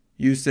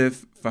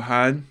Yusuf,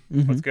 Fahad.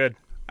 Mm-hmm. What's good?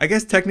 I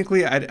guess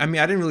technically, I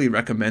mean, I didn't really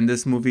recommend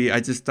this movie.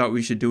 I just thought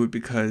we should do it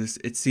because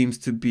it seems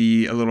to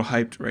be a little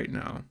hyped right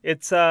now.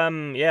 It's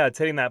yeah, it's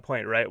hitting that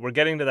point, right? We're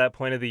getting to that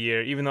point of the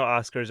year. Even though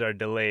Oscars are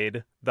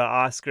delayed, the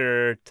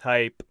Oscar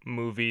type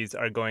movies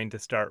are going to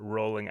start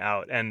rolling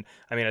out. And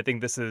I mean, I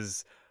think this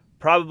is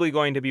probably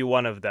going to be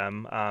one of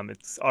them.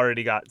 It's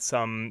already got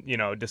some,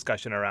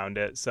 discussion around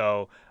it.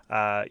 So,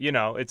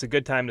 it's a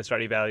good time to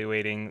start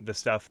evaluating the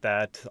stuff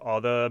that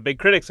all the big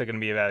critics are going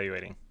to be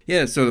evaluating.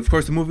 Yeah, so of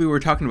course the movie we're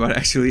talking about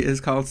actually is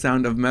called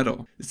Sound of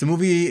Metal. It's a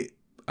movie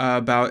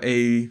about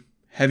a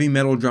heavy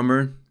metal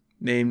drummer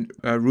named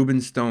Ruben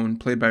Stone,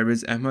 played by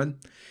Riz Ahmed,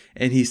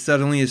 and he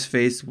suddenly is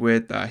faced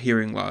with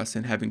hearing loss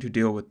and having to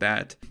deal with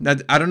that. Now,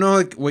 I don't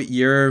know what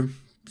year,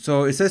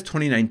 so it says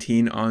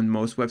 2019 on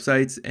most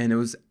websites, and it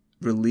was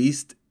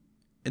released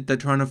at the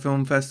Toronto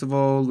Film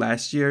Festival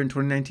last year in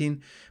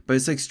 2019, but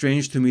it's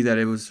strange to me that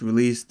it was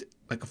released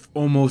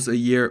almost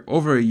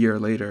over a year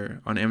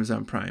later on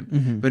Amazon Prime.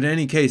 Mm-hmm. But in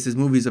any case, this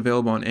movie is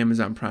available on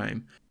Amazon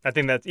Prime. I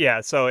think that's, yeah,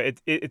 so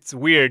it's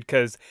weird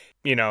because,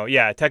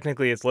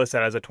 technically it's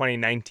listed as a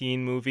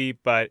 2019 movie,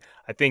 but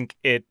I think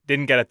it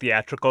didn't get a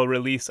theatrical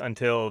release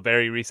until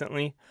very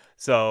recently.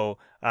 So,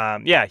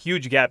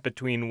 huge gap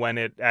between when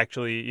it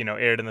actually,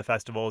 aired in the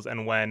festivals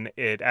and when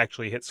it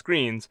actually hit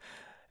screens.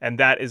 And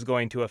that is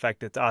going to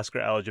affect its Oscar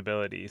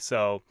eligibility.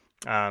 So,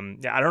 I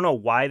don't know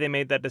why they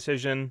made that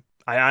decision.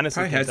 I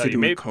honestly Probably can't has tell to you. do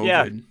with Maybe, COVID.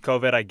 yeah,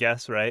 COVID, I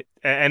guess, right?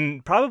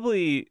 And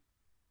probably,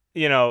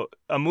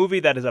 a movie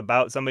that is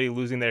about somebody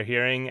losing their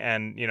hearing,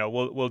 and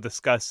we'll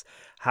discuss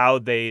how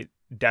they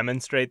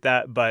demonstrate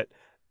that, but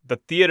the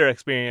theater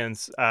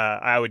experience,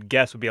 I would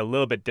guess, would be a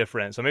little bit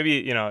different. So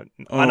maybe,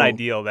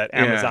 unideal that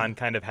Amazon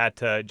kind of had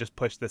to just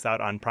push this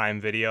out on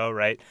Prime Video,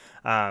 right?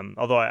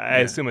 Although I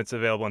assume it's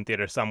available in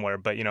theater somewhere,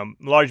 but,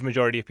 large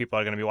majority of people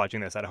are going to be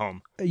watching this at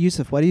home.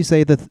 Yusuf, why do you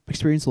say the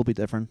experience will be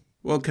different?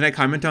 Well, can I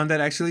comment on that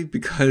actually?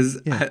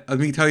 Because let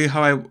me tell you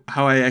how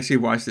I actually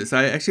watched this.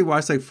 I actually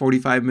watched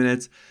 45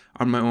 minutes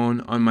on my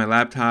own on my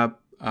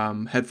laptop,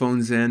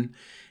 headphones in,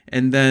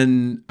 and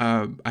then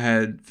I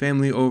had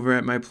family over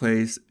at my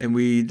place, and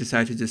we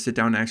decided to just sit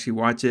down and actually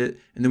watch it.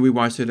 And then we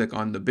watched it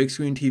on the big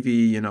screen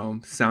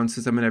TV, sound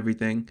system and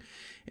everything.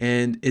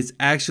 And it's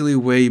actually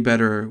way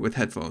better with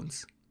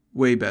headphones.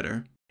 Way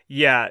better.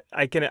 Yeah,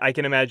 I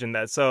can imagine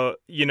that. So,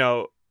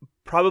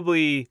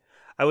 probably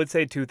I would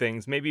say two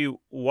things. Maybe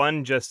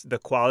one, just the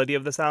quality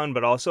of the sound,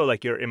 but also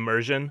your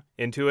immersion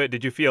into it.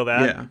 Did you feel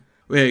that?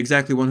 Yeah,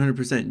 exactly,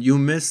 100%. You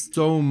miss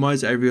so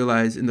much, I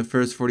realized, in the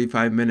first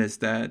 45 minutes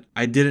that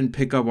I didn't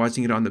pick up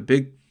watching it on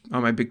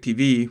my big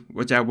TV,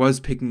 which I was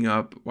picking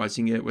up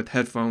watching it with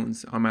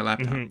headphones on my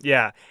laptop. Mm-hmm.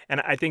 Yeah,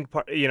 and I think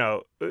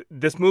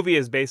this movie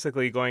is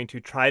basically going to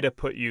try to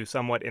put you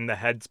somewhat in the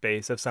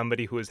headspace of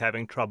somebody who is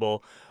having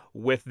trouble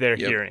with their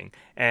hearing,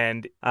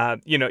 and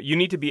you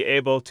need to be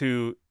able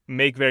to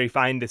make very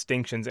fine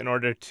distinctions in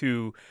order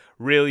to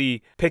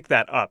really pick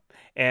that up.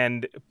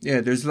 And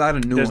there's a lot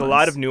of nuance. There's a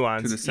lot of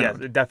nuance. To the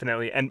sound. Yeah,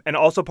 definitely. And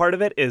also part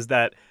of it is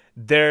that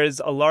there's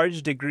a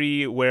large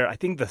degree where I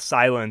think the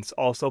silence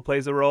also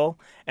plays a role.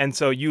 And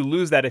so you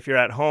lose that if you're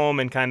at home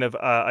in kind of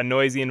a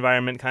noisy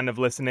environment, kind of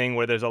listening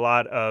where there's a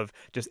lot of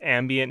just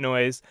ambient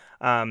noise.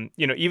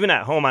 Even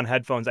at home on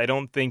headphones, I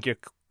don't think you're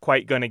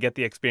quite going to get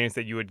the experience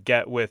that you would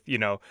get with,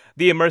 the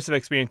immersive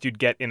experience you'd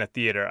get in a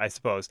theater, I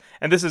suppose.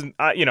 And this is,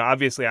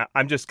 obviously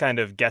I'm just kind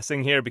of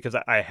guessing here because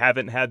I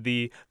haven't had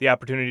the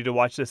opportunity to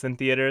watch this in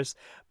theaters.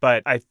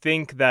 But I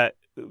think that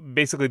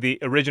basically the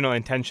original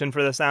intention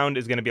for the sound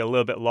is going to be a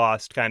little bit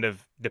lost, kind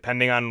of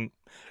depending on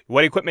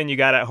what equipment you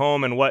got at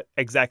home and what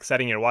exact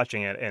setting you're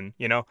watching it in,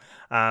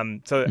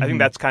 So I think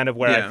that's kind of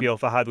where I feel,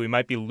 Fahad, we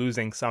might be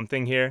losing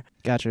something here.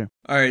 Gotcha.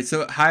 All right,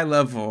 so high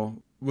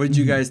level, what did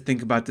you guys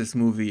think about this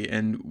movie,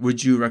 and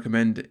would you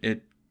recommend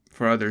it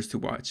for others to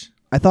watch?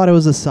 I thought it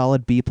was a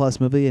solid B+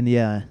 movie, and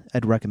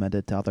I'd recommend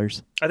it to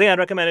others. I think I'd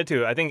recommend it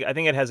too. I think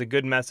it has a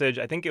good message.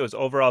 I think it was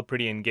overall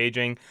pretty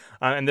engaging,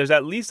 and there's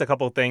at least a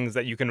couple of things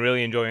that you can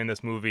really enjoy in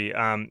this movie.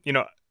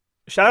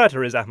 Shout out to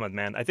Riz Ahmed,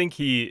 man. I think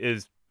he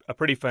is a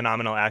pretty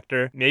phenomenal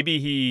actor. Maybe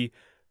he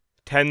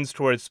tends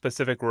towards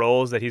specific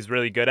roles that he's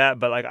really good at,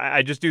 but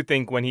I just do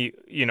think when he,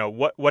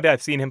 what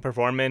I've seen him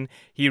perform in,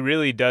 he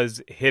really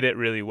does hit it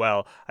really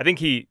well. I think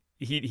he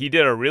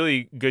did a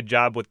really good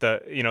job with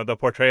the the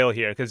portrayal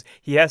here, because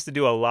he has to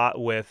do a lot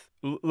with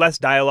less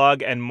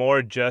dialogue and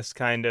more just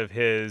kind of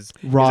his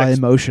raw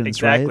emotions,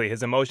 exactly, right?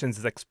 his emotions,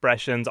 his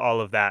expressions,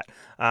 all of that.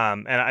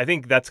 And I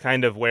think that's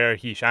kind of where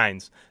he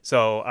shines.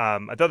 So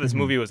I thought this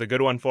movie was a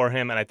good one for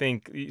him, and I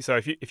think so.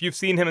 If you've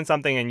seen him in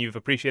something and you've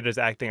appreciated his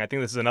acting, I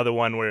think this is another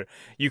one where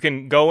you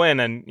can go in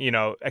and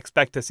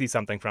expect to see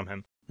something from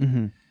him.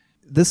 Mm-hmm.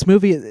 This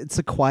movie, it's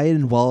a quiet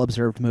and well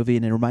observed movie,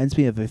 and it reminds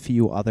me of a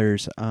few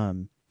others.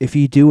 If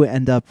you do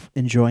end up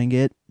enjoying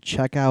it,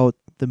 check out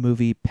the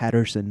movie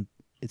Patterson.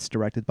 It's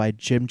directed by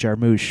Jim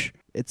Jarmusch.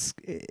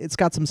 It's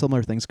got some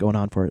similar things going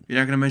on for it. You're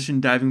not going to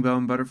mention Diving Bell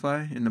and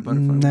Butterfly in the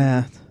Butterfly?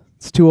 Nah,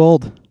 it's too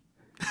old.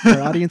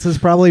 Our audience is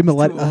probably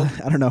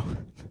I don't know.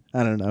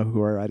 I don't know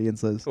who our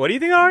audience is. What do you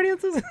think our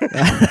audience is?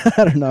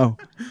 I don't know.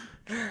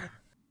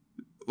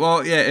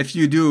 Well, yeah, if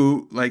you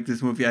do like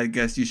this movie, I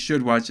guess you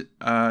should watch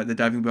The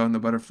Diving Bell and the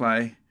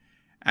Butterfly.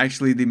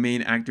 Actually, the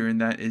main actor in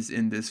that is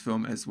in this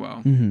film as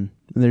well. Mm-hmm.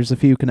 There's a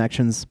few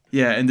connections.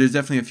 Yeah, and there's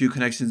definitely a few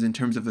connections in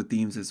terms of the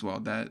themes as well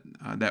that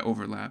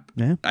overlap.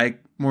 Yeah. I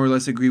more or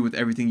less agree with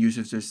everything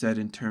Yusuf just said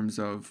in terms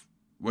of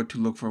what to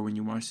look for when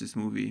you watch this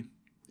movie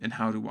and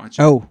how to watch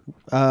it. Oh,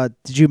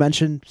 did you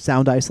mention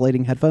sound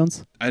isolating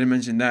headphones? I didn't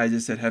mention that. I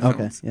just said Okay,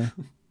 headphones. yeah,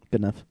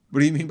 good enough. What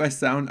do you mean by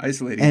sound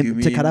isolating? And do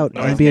you to mean cut out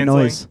noise ambient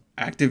canceling? noise,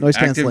 active noise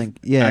canceling.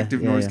 Yeah,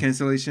 active yeah, noise yeah.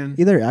 cancellation?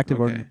 Either active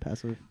or Okay.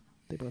 passive.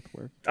 They both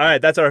work. All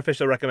right, that's our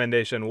official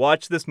recommendation.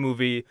 Watch this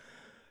movie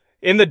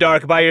in the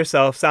dark by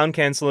yourself, sound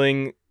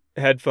canceling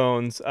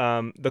headphones.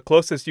 The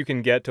closest you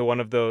can get to one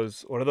of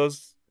those, what are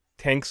those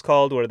tanks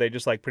called, where they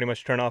just like pretty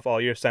much turn off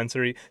all your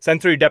sensory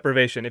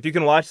deprivation. If you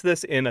can watch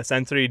this in a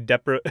sensory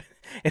deprivation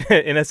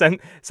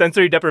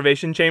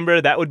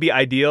chamber, that would be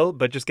ideal.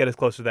 But just get as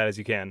close to that as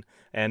you can,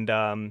 and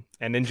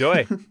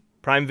enjoy.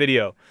 Prime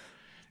Video.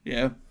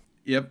 Yeah.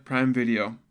 Yep. Prime Video.